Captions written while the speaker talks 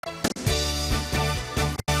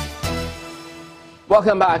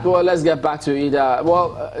Welcome back. Well, let's get back to Idah.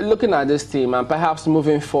 Well, looking at this team and perhaps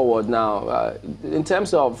moving forward now, in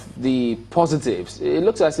terms of the positives, it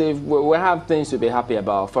looks as if we have things to be happy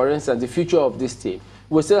about. For instance, the future of this team.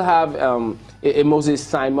 We still have a Moses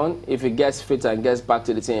Simon, if he gets fit and gets back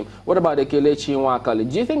to the team. What about Kelechi Nwakali?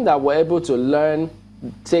 Do you think that we're able to learn,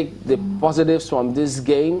 take the positives from this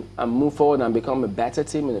game and move forward and become a better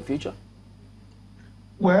team in the future?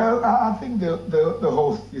 Well, I think the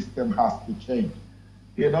whole system has to change.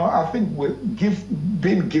 You know, I think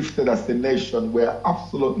being gifted as a nation, we're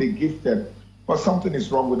absolutely gifted, but something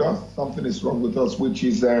is wrong with us. Something is wrong with us, which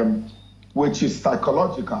is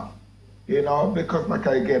psychological. You know, because like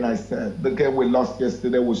I said, the game we lost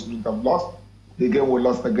yesterday, we shouldn't have lost. The game we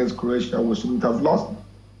lost against Croatia, we shouldn't have lost.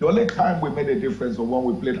 The only time we made a difference was when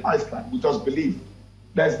we played Iceland. We just believe.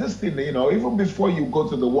 There's this thing, you know, even before you go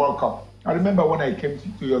to the World Cup. I remember when I came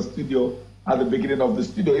to your studio at the beginning of the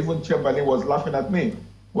studio, even Chamberlain was laughing at me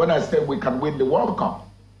when I said we can win the World Cup.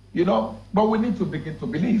 You know, but we need to begin to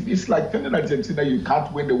believe. It's like telling Argentina you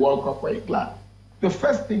can't win the World Cup for England. The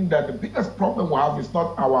first thing that the biggest problem we have is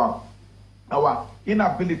not our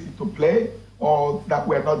inability to play or that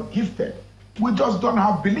we're not gifted. We just don't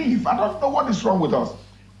have belief. I don't know what is wrong with us.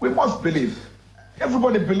 We must believe.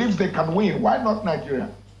 Everybody believes they can win. Why not Nigeria?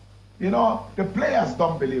 You know, the players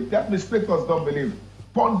don't believe. The administrators don't believe.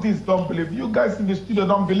 Pundits don't believe. You guys in the studio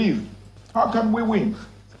don't believe. How can we win?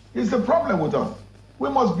 It's a problem with us. We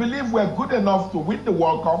must believe we're good enough to win the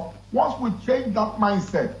World Cup. Once we change that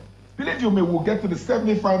mindset, believe you me, we'll get to the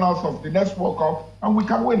semi-finals of the next World Cup and we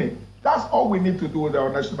can win it. That's all we need to do with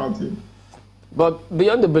our national team. But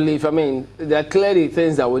beyond the belief, I mean, there are clearly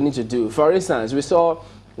things that we need to do. For instance, we saw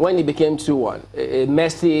when it became 2-1,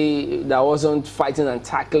 Messi that wasn't fighting and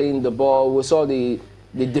tackling the ball. We saw the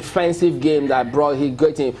defensive game that brought him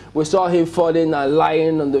great in. We saw him falling and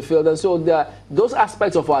lying on the field. And so there are those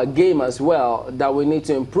aspects of our game as well that we need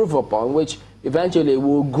to improve upon, which eventually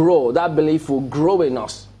will grow. That belief will grow in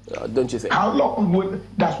us, don't you think? How long will,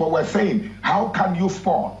 that's what we're saying. How can you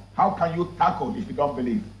fall? How can you tackle if you don't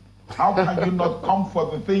believe? How can you not come for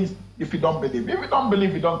the things if you don't believe? If you don't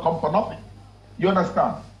believe, you don't come for nothing. You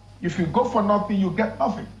understand? If you go for nothing, you get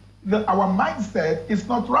nothing. Our mindset is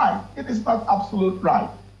not right. It is not absolute right.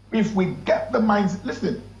 If we get the mindset,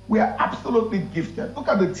 listen, we are absolutely gifted. Look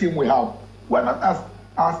at the team we have. We're not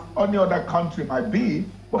as any other country might be,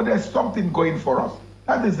 but there's something going for us.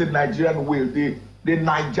 That is the Nigerian will, the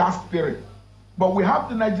Niger spirit. But we have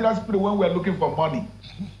the Nigerian spirit when we're looking for money.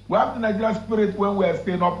 We have the Nigerian spirit when we're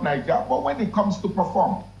staying up Niger. But when it comes to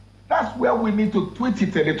perform, that's where we need to tweak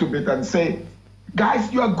it a little bit and say,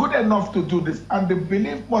 guys, you are good enough to do this. And the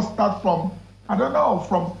belief must start from, I don't know,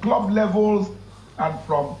 from club levels and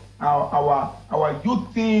from our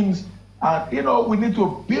youth teams. And, you know, we need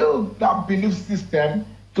to build that belief system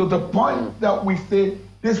to the point that we say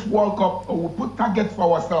this World Cup, or we put targets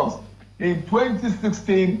for ourselves. In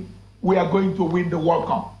 2016, we are going to win the World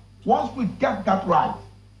Cup. Once we get that right,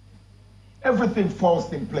 everything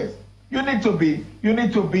falls in place. You need to be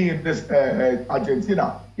in this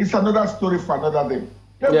Argentina. It's another story for another day.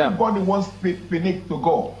 Everybody wants Phoenix to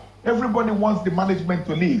go. Everybody wants the management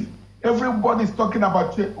to leave. Everybody's talking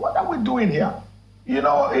about change. What are we doing here? You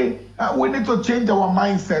know, we need to change our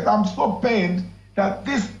mindset. I'm so pained that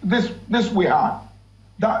this we had.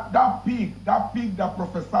 That pig that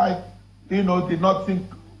prophesied, you know, did not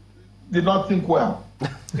think well.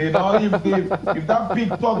 You know, if that pig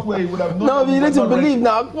thought well, he would have known. No, you need to believe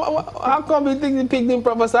now. How come you think the pig didn't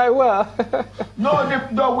prophesy well?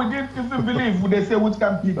 No, we didn't even believe. They say, which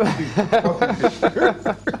kind of pig is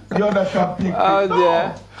this? You understand pig? Oh,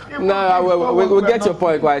 dear. No, we'll get your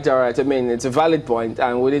point quite all right. I mean, it's a valid point,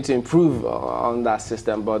 and we need to improve on that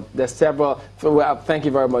system. But there's several. Thank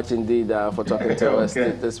you very much indeed for talking to us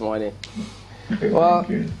this morning. Well,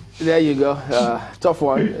 there you go. Tough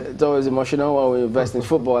one. It's always emotional when we invest in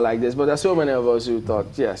football like this. But there's so many of us who thought,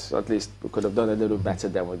 yes, at least we could have done a little better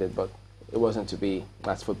than we did. But it wasn't to be.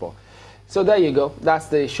 That's football. So there you go. That's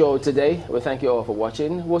the show today. We thank you all for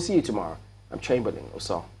watching. We'll see you tomorrow. I'm Chamberlain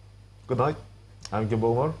Oso. Good night. I'm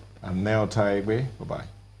Gimbo. I'm Neo Taigwe. Bye-bye.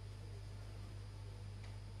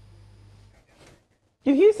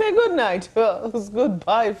 You say good night. Well, it's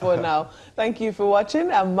goodbye for now. Thank you for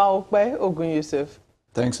watching. I'm Maokbe Ogun Yusuf.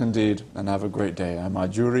 Thanks indeed, and have a great day. I'm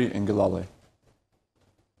Ajuri Ighalo.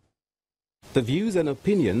 The views and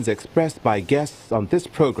opinions expressed by guests on this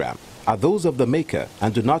program are those of the maker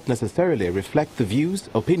and do not necessarily reflect the views,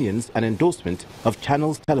 opinions, and endorsement of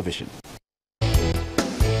Channels Television.